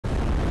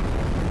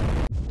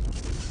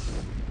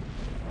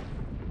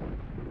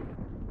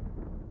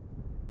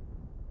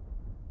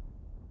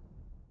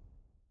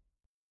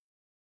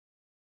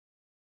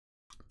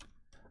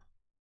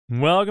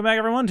Welcome back,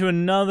 everyone, to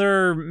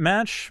another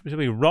match. It's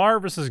going to be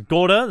raaar versus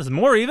Godde. This is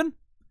more even.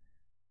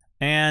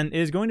 And it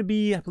is going to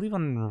be, I believe,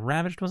 on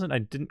Ravaged, wasn't it? I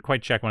didn't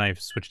quite check when I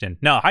switched in.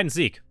 No, hide and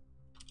seek.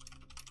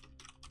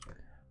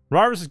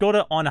 Raaar versus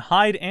Godde on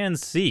hide and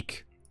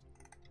seek.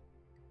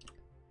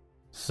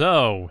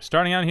 So,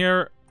 starting out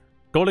here,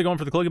 Godde going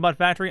for the Cloaky bot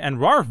factory, and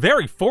raaar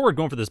very forward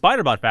going for the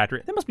spider bot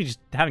factory. They must be just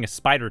having a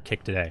spider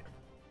kick today.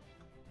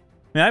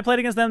 I mean, I played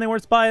against them, they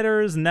weren't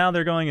spiders, and now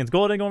they're going against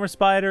Godde going for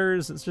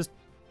spiders. It's just,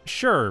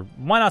 sure,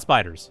 why not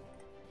spiders?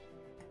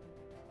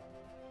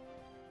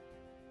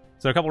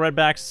 So a couple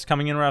redbacks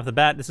coming in right off the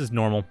bat. This is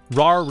normal.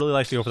 raaar really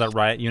likes to go for that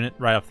riot unit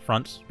right off the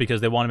front because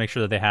they want to make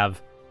sure that they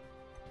have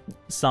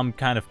some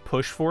kind of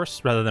push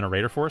force rather than a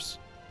raider force.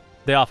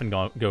 They often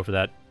go for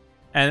that.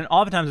 And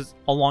oftentimes it's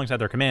alongside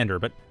their commander,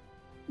 but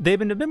they've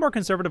been a bit more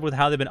conservative with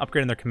how they've been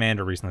upgrading their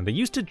commander recently. They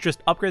used to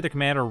just upgrade their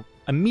commander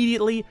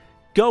immediately,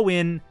 go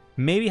in,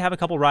 maybe have a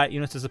couple riot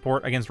units to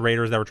support against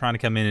raiders that were trying to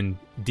come in and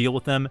deal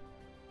with them,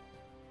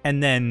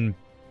 and then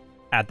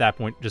at that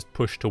point just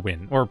push to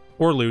win or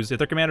lose. If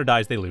their commander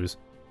dies, they lose.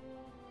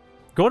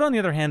 Godde, on the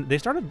other hand, they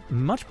started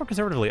much more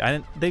conservatively.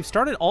 They've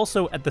started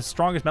also at the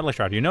strongest metal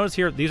strategy. You notice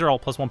here, these are all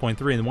plus 1.3,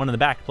 and the one in the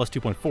back plus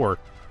 2.4.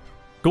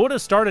 Godde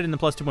started in the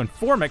plus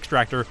 2.4 mech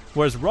extractor,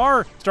 whereas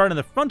raaar started in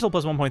the frontal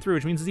plus 1.3,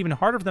 which means it's even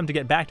harder for them to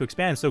get back to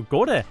expand. So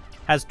Godde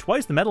has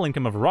twice the metal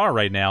income of raaar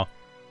right now.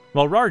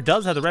 While raaar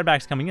does have the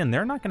redbacks coming in,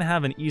 they're not going to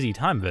have an easy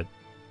time of it.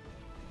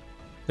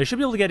 They should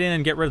be able to get in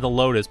and get rid of the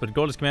Lotus, but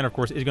Godde's commander, of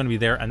course, is going to be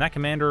there, and that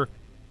commander,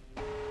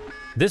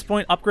 this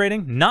point,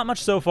 upgrading, not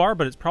much so far,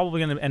 but it's probably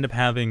going to end up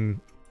having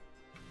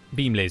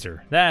beam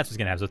laser. That's what's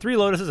going to have. So 3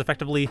 Lotuses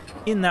effectively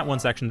in that one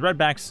section. The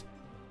redbacks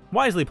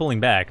wisely pulling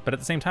back, but at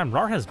the same time,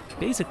 raaar has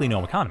basically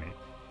no economy.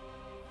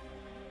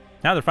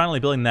 Now they're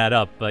finally building that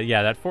up, but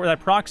yeah, that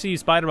proxy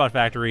Spiderbot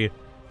factory,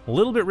 a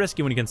little bit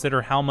risky when you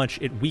consider how much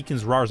it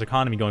weakens raaar's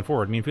economy going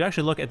forward. I mean, if we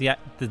actually look at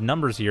the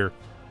numbers here,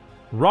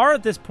 raaar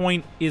at this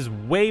point is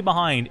way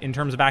behind in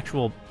terms of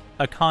actual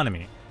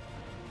economy.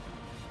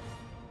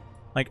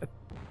 Like,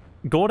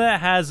 Godde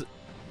has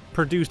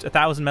produced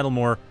 1,000 metal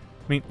more.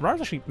 I mean,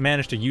 raaar's actually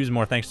managed to use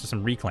more thanks to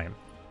some reclaim.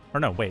 Or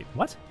no, wait,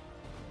 what?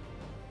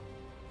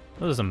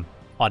 Those are some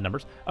odd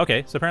numbers.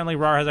 Okay, so apparently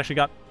raaar has actually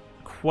got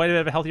quite a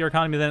bit of a healthier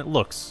economy than it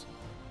looks.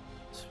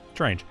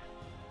 Strange.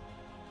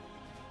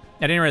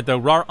 At any rate, though,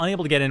 raaar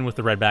unable to get in with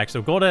the redback,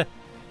 so Godde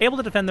able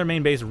to defend their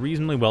main base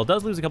reasonably well.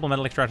 Does lose a couple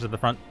metal extractors at the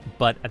front,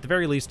 but at the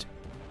very least,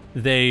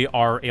 they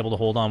are able to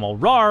hold on. While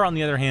raaar, on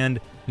the other hand,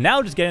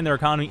 now just getting their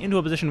economy into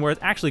a position where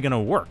it's actually going to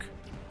work.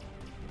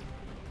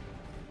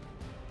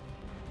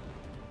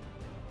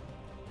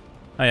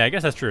 Oh yeah, I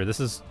guess that's true. This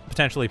is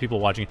potentially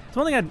people watching. It's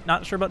one thing I'm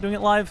not sure about doing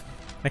it live.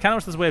 I kind of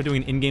wish this way of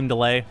doing an in-game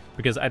delay,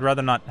 because I'd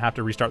rather not have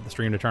to restart the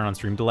stream to turn on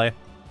stream delay.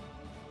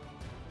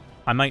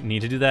 I might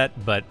need to do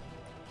that, but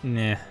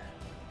nah.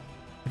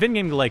 If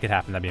in-game delay could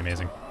happen, that'd be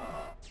amazing.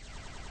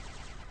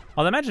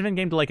 Although imagine if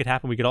in-game delay could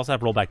happen, we could also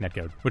have rollback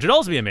netcode, which would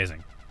also be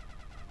amazing.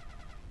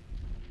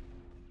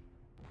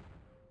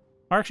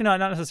 Or actually, no,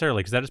 not necessarily,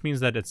 because that just means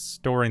that it's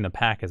storing the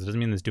packets. It doesn't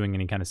mean it's doing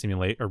any kind of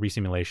simulate or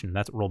resimulation.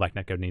 That's what rollback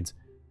netcode needs.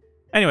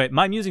 Anyway,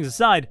 my musings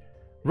aside,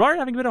 raaar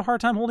having a bit of a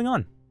hard time holding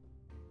on.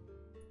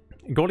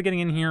 Godde getting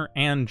in here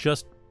and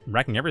just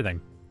wrecking everything.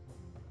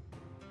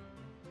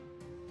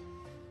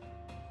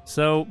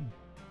 So,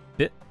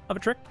 bit of a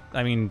trick.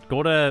 I mean,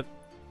 Godde,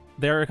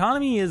 their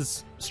economy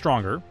is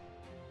stronger,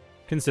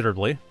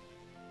 considerably.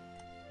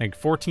 Like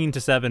 14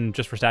 to 7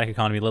 just for static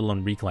economy, let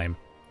alone reclaim.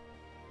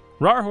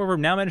 raaar, however,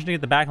 now managed to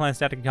get the backline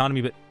static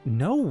economy, but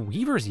no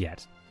weavers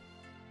yet.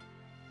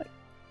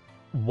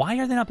 Why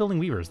are they not building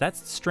weavers?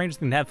 That's the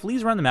strangest thing. They have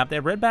fleas around the map. They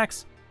have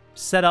redbacks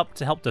set up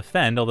to help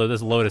defend, although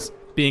this Lotus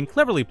being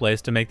cleverly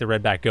placed to make the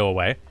redback go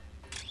away.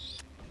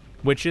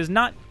 Which is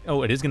not...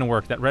 Oh, it is going to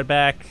work. That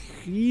redback,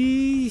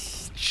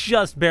 he's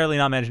just barely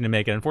not managing to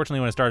make it. Unfortunately,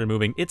 when it started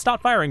moving, it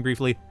stopped firing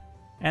briefly,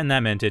 and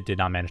that meant it did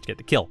not manage to get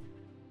the kill.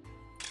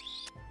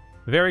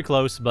 Very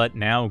close, but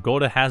now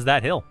Godde has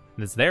that hill,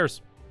 and it's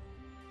theirs.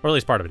 Or at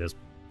least part of it is.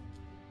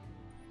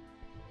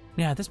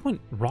 Yeah, at this point,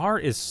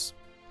 raaar is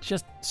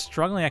just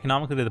struggling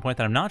economically to the point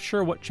that I'm not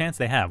sure what chance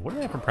they have. What do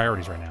they have for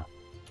priorities right now?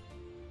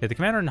 Yeah, the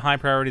commander in high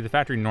priority, the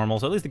factory normal,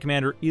 so at least the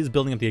commander is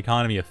building up the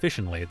economy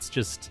efficiently. It's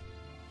just...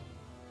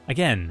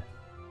 Again,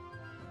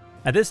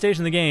 at this stage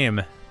in the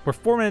game, we're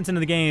 4 minutes into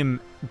the game,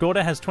 Godde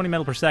has 20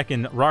 metal per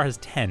second, raaar has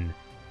 10.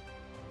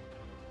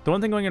 The one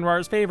thing going in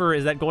raaar's favor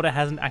is that Godde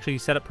hasn't actually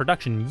set up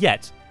production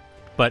yet,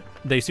 but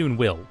they soon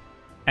will.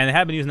 And they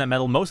have been using that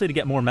metal mostly to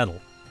get more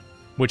metal,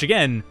 which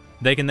again,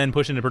 they can then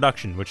push into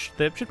production, which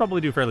they should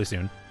probably do fairly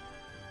soon.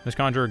 This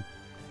Conjurer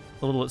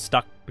a little bit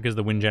stuck because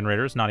the wind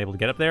generator is not able to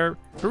get up there,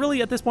 but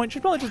really at this point,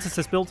 should probably just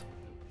assist build.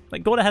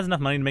 Like, Godde has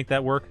enough money to make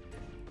that work.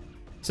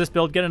 Assist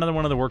build, get another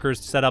one of the workers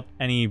to set up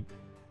any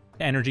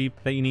energy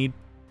that you need,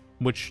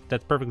 which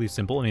that's perfectly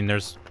simple. I mean,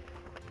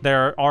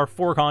 there are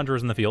 4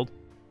 Conjurers in the field.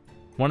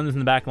 One of them in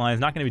the back line is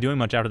not going to be doing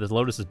much after this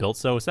Lotus is built,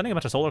 so sending a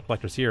bunch of solar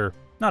collectors here,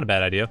 not a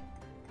bad idea.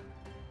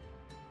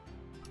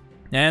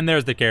 And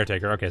there's the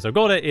caretaker. Okay, so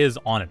Godde is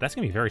on it. That's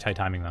going to be very tight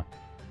timing, though.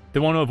 They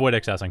want to avoid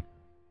accessing.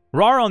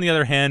 raaar, on the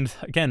other hand,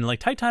 again, like,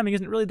 tight timing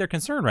isn't really their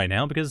concern right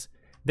now because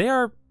they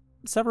are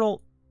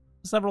several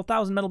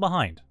thousand metal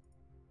behind.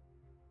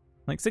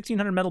 Like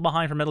 1,600 metal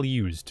behind for metal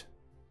used.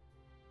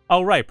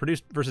 Oh, right.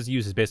 Produced versus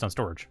used is based on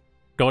storage.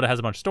 Godde has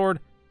a bunch stored.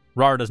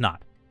 raaar does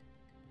not.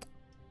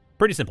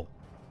 Pretty simple.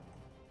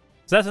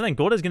 So that's the thing.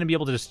 Godde is going to be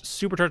able to just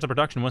supercharge the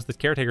production once this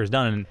caretaker is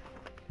done. And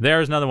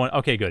there's another one.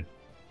 Okay, good.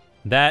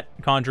 That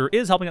conjurer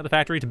is helping out the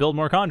factory to build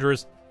more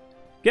conjurers.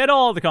 Get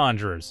all the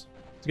conjurers.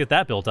 Let's get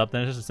that built up.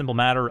 Then it's just a simple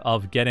matter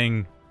of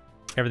getting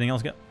everything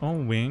else. Oh,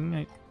 wing.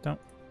 I don't.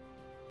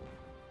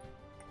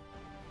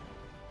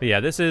 But yeah,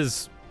 this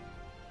is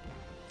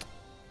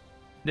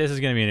going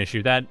to be an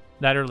issue. That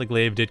early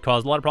glaive did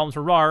cause a lot of problems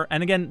for raaar.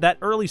 And again, that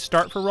early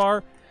start for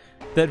raaar,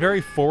 that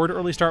very forward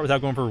early start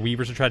without going for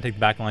weavers to try to take the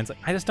back lines, like,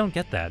 I just don't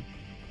get that.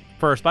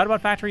 For a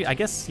Spiderbot factory, I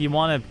guess you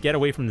want to get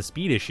away from the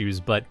speed issues,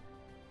 but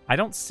I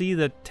don't see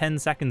the 10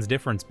 seconds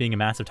difference being a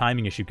massive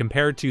timing issue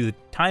compared to the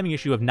timing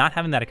issue of not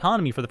having that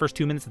economy for the first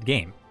 2 minutes of the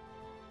game.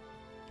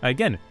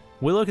 Again,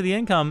 we look at the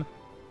income,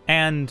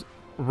 and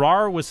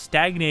raaar was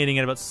stagnating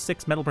at about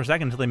 6 metal per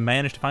second until they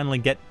managed to finally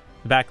get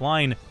the back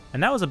line,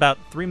 and that was about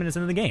 3 minutes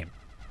into the game.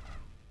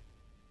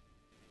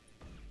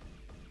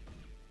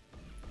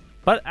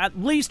 But at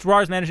least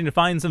raaar's managing to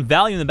find some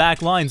value in the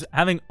back lines,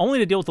 having only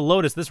to deal with the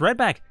Lotus. This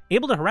redback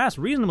able to harass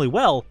reasonably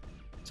well,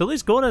 so at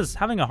least Godde's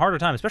having a harder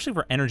time, especially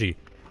for energy.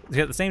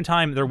 At the same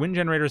time, their wind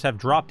generators have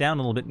dropped down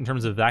a little bit in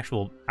terms of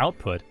actual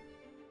output.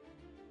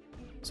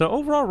 So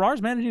overall,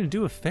 raaar's managing to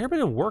do a fair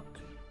bit of work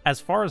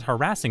as far as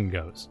harassing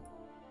goes.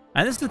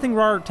 And this is the thing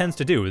raaar tends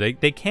to do.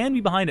 They can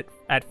be behind it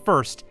at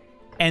first,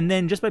 and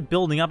then just by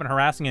building up and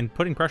harassing and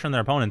putting pressure on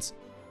their opponents,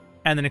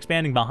 and then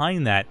expanding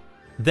behind that,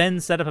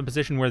 then set up a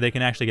position where they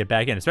can actually get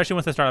back in, especially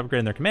once they start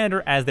upgrading their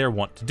commander, as they're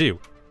wont to do.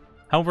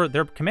 However,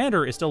 their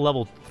commander is still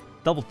level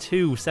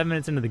 2, 7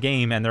 minutes into the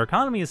game, and their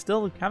economy is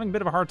still having a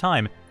bit of a hard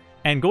time.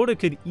 And Godde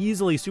could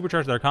easily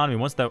supercharge their economy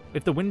once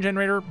if the wind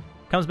generator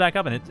comes back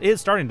up, and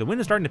the wind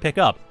is starting to pick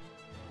up.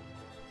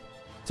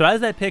 So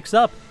as that picks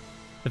up,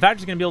 the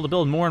factory's going to be able to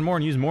build more and more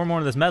and use more and more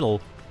of this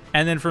metal,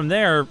 and then from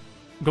there,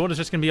 Godde's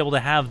just going to be able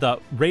to have the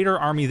raider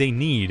army they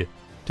need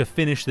to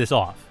finish this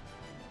off.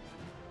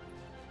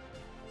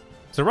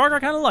 So raaar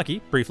got kind of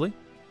lucky, briefly,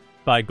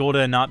 by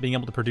Godde not being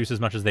able to produce as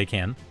much as they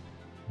can.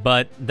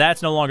 But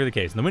that's no longer the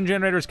case. And the wind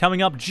generator is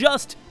coming up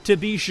just to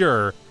be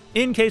sure,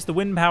 in case the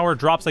wind power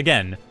drops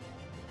again,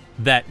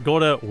 that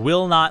Godde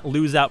will not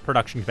lose out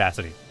production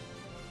capacity.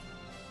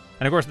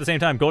 And of course, at the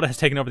same time, Godde has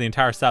taken over the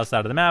entire south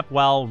side of the map,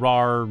 while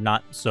raaar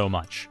not so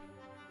much.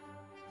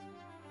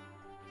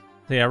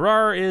 So yeah,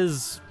 raaar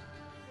is...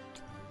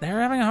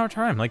 they're having a hard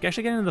time. Like,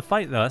 actually getting into the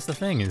fight, though. That's the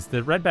thing, is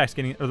the Redback's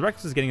getting... or the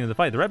Reckless is getting into the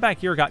fight. The Redback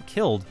here got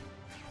killed.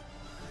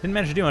 Didn't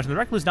manage to do much. And the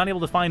Reckless not able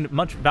to find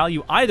much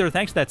value either,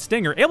 thanks to that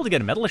Stinger. Able to get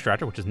a Metal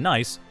Extractor, which is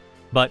nice.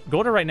 But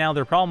Godde right now,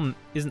 their problem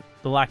isn't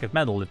the lack of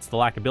metal, it's the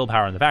lack of build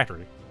power in the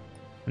factory.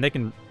 And they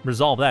can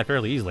resolve that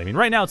fairly easily. I mean,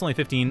 right now it's only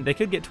 15. They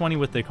could get 20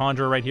 with the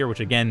Conjurer right here,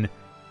 which again,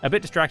 a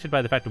bit distracted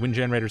by the fact that wind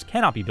generators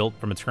cannot be built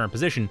from its current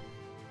position.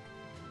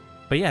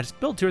 But yeah, just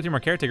build 2 or 3 more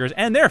caretakers,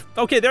 and there!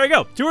 Okay, there we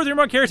go! 2 or 3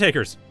 more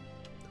caretakers!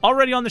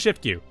 Already on the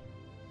shift queue.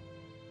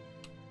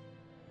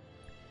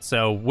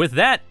 So with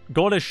that,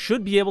 Godde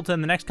should be able to,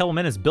 in the next couple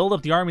minutes, build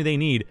up the army they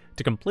need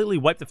to completely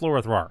wipe the floor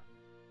with raaar.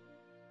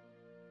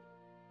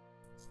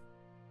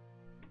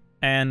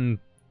 And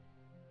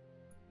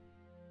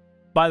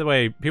by the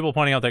way, people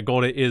pointing out that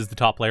Godde is the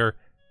top player.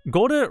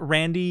 Godde,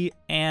 Randy,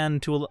 and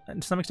to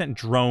some extent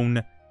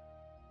Drone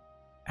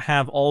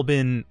have all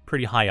been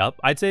pretty high up.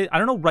 I'd say, I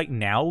don't know right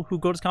now who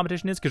Godde's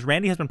competition is, because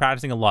Randy has been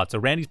practicing a lot, so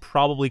Randy's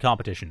probably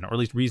competition, or at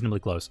least reasonably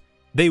close.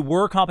 They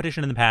were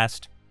competition in the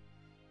past.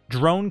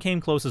 Drone came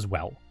close as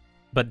well,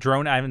 but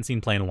Drone I haven't seen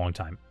play in a long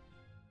time.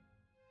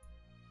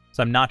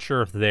 So I'm not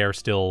sure if they're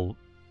still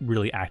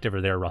really active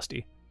or they're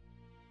rusty.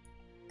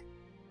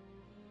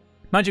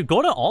 Mind you,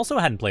 Godde also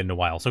hadn't played in a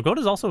while, so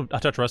Godde's also a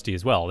touch rusty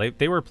as well.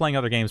 They were playing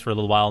other games for a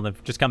little while, and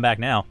they've just come back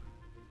now,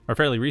 or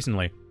fairly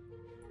recently.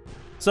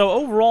 So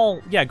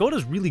overall, yeah,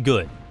 Godde's really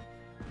good.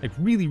 Like,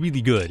 really,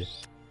 really good.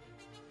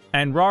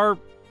 And raaar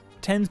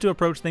tends to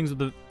approach things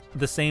with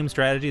the same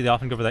strategy. They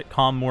often go for that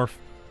calm morph,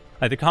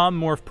 like the calm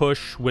morph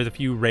push with a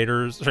few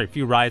raiders, a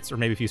few riots, or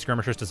maybe a few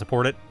skirmishers to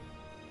support it.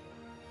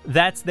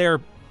 That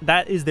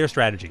is their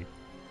strategy.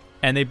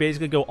 And they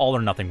basically go all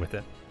or nothing with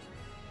it.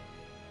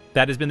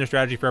 That has been their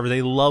strategy forever.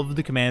 They love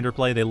the commander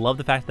play. They love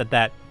the fact that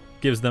that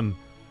gives them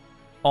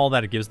all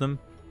that it gives them.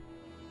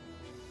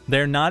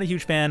 They're not a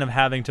huge fan of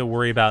having to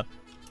worry about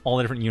all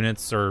the different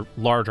units or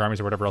large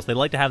armies or whatever else. They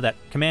like to have that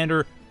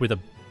commander with a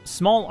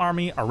small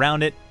army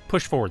around it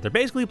push forward. They're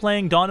basically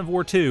playing Dawn of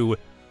War 2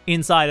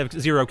 inside of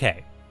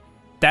 0K.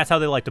 That's how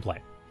they like to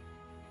play.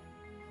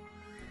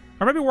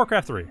 Or maybe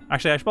Warcraft 3.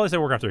 Actually, I should probably say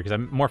Warcraft 3 because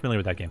I'm more familiar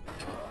with that game.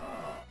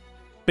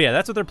 But yeah,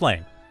 that's what they're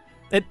playing.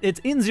 It's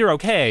in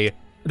 0K,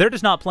 they're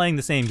just not playing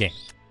the same game.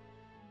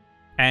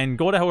 And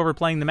Godde, however,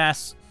 playing the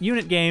mass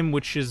unit game,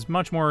 which is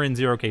much more in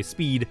 0K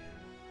speed.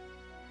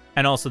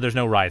 And also, there's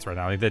no riots right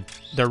now. Like,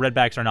 their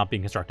redbacks are not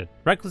being constructed.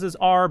 Recklesses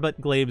are, but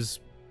glaives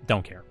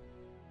don't care.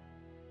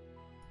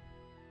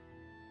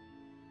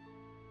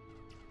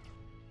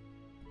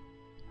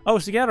 Oh,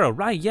 Sigero.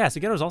 Right, yeah,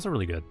 Sigero's also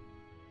really good.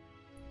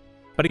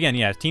 But again,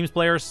 yeah, teams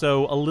players,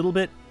 so a little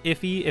bit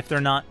iffy if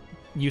they're not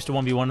used to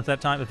 1v1 at that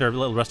time, if they're a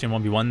little rusty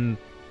on 1v1.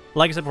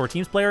 Like I said before,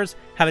 teams players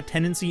have a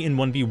tendency in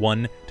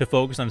 1v1 to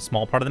focus on a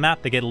small part of the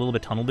map. They get a little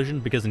bit tunnel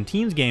vision, because in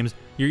teams games,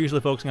 you're usually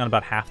focusing on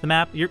about half the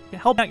map. You're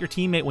helping out your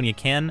teammate when you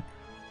can,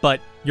 but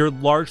you're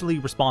largely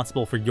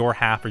responsible for your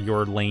half or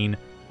your lane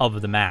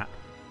of the map.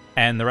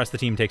 And the rest of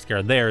the team takes care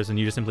of theirs, and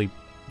you just simply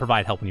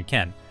provide help when you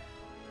can.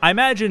 I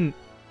imagine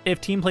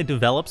if team play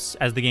develops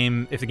as the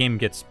game, if the game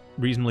gets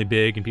reasonably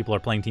big and people are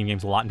playing team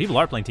games a lot, and people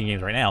are playing team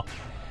games right now,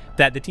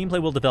 that the team play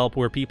will develop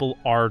where people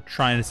are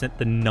trying to set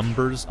the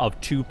numbers of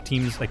two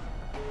teams, like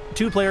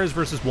 2 players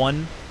versus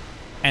 1,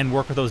 and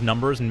work with those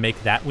numbers and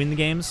make that win the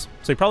games.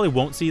 So you probably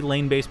won't see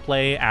lane-based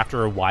play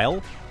after a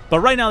while, but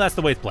right now that's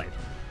the way it's played.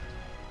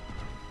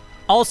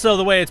 Also,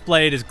 the way it's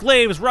played is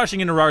Glaives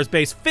rushing into raaar's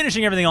base,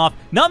 finishing everything off,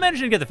 not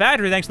managing to get the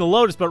factory thanks to the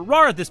Lotus, but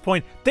raaar at this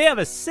point, they have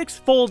a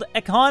 6-fold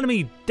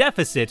economy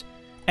deficit,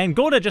 and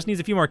Godde just needs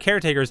a few more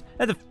caretakers,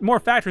 and more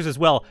factories as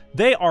well.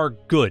 They are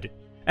good.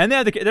 And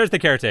there's the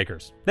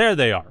caretakers. There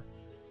they are.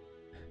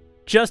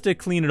 Just to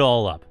clean it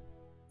all up.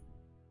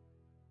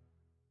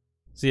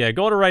 So yeah,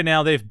 Godde right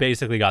now, they've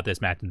basically got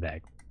this match in the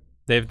bag.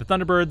 They have the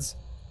Thunderbirds,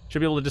 should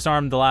be able to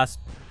disarm the last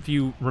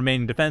few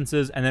remaining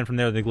defenses, and then from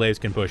there the Glaives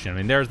can push in. I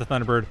mean, there's the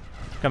Thunderbird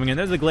coming in.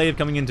 There's the Glaive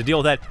coming in to deal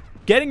with that.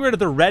 Getting rid of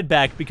the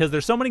Redback, because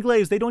there's so many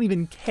Glaives, they don't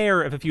even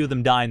care if a few of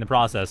them die in the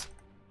process.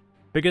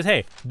 Because,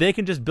 hey, they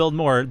can just build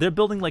more. They're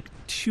building like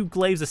 2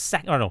 Glaives a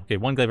second. Oh, no, okay,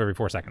 1 Glaive every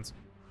 4 seconds.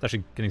 It's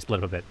actually getting split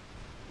up a bit.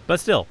 But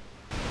still,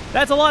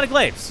 that's a lot of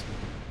Glaives.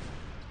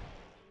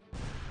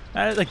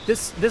 Like,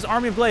 this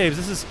army of Glaives,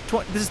 this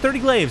is 30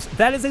 Glaives.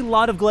 That is a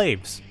lot of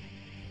Glaives.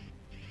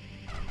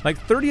 Like,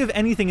 30 of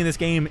anything in this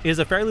game is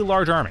a fairly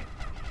large army.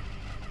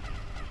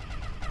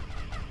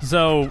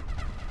 So,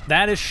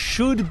 that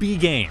should be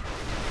game.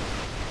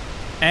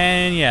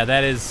 And yeah,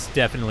 that is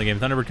definitely game.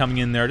 Thunderbird coming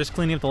in there, just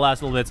cleaning up the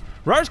last little bits.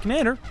 raaar's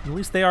commander, at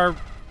least they have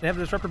the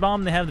Disruptor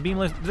Bomb, they have the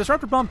Beamless. The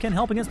Disruptor Bomb can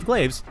help against the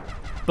Glaives,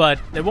 but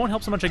it won't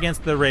help so much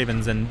against the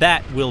Ravens, and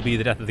that will be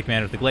the death of the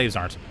commander if the Glaives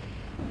aren't.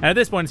 And at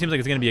this point, it seems like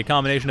it's going to be a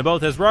combination of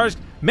both, as raaar's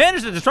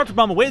managed to Disruptor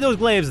Bomb away those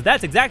Glaives.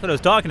 That's exactly what I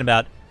was talking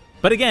about.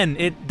 But again,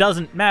 it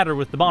doesn't matter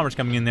with the Bombers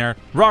coming in there.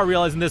 raaar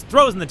realizing this,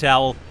 throws in the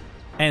towel,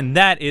 and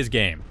that is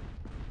game.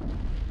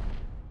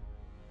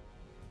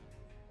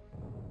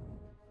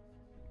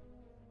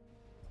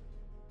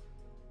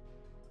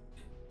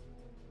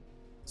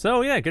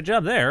 So yeah, good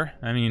job there.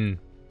 I mean,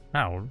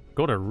 wow,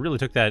 Godde really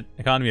took that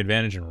economy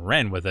advantage and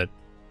ran with it.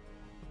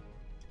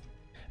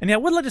 And yeah, I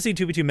would like to see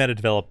 2v2 meta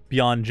develop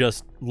beyond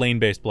just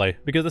lane-based play,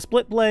 because the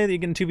split play that you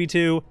get in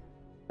 2v2,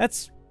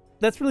 that's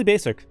really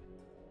basic.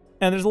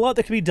 And there's a lot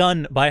that can be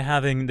done by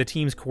having the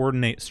teams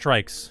coordinate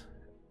strikes,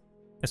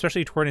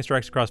 especially coordinate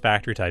strikes across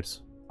factory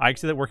types. I can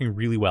see that working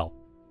really well.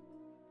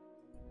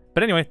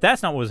 But anyway,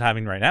 that's not what was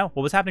happening right now.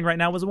 What was happening right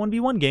now was a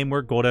 1v1 game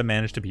where Godde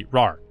managed to beat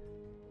raaar.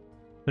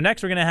 So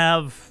next we're going to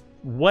have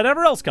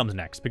whatever else comes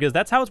next, because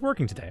that's how it's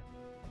working today.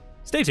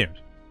 Stay tuned.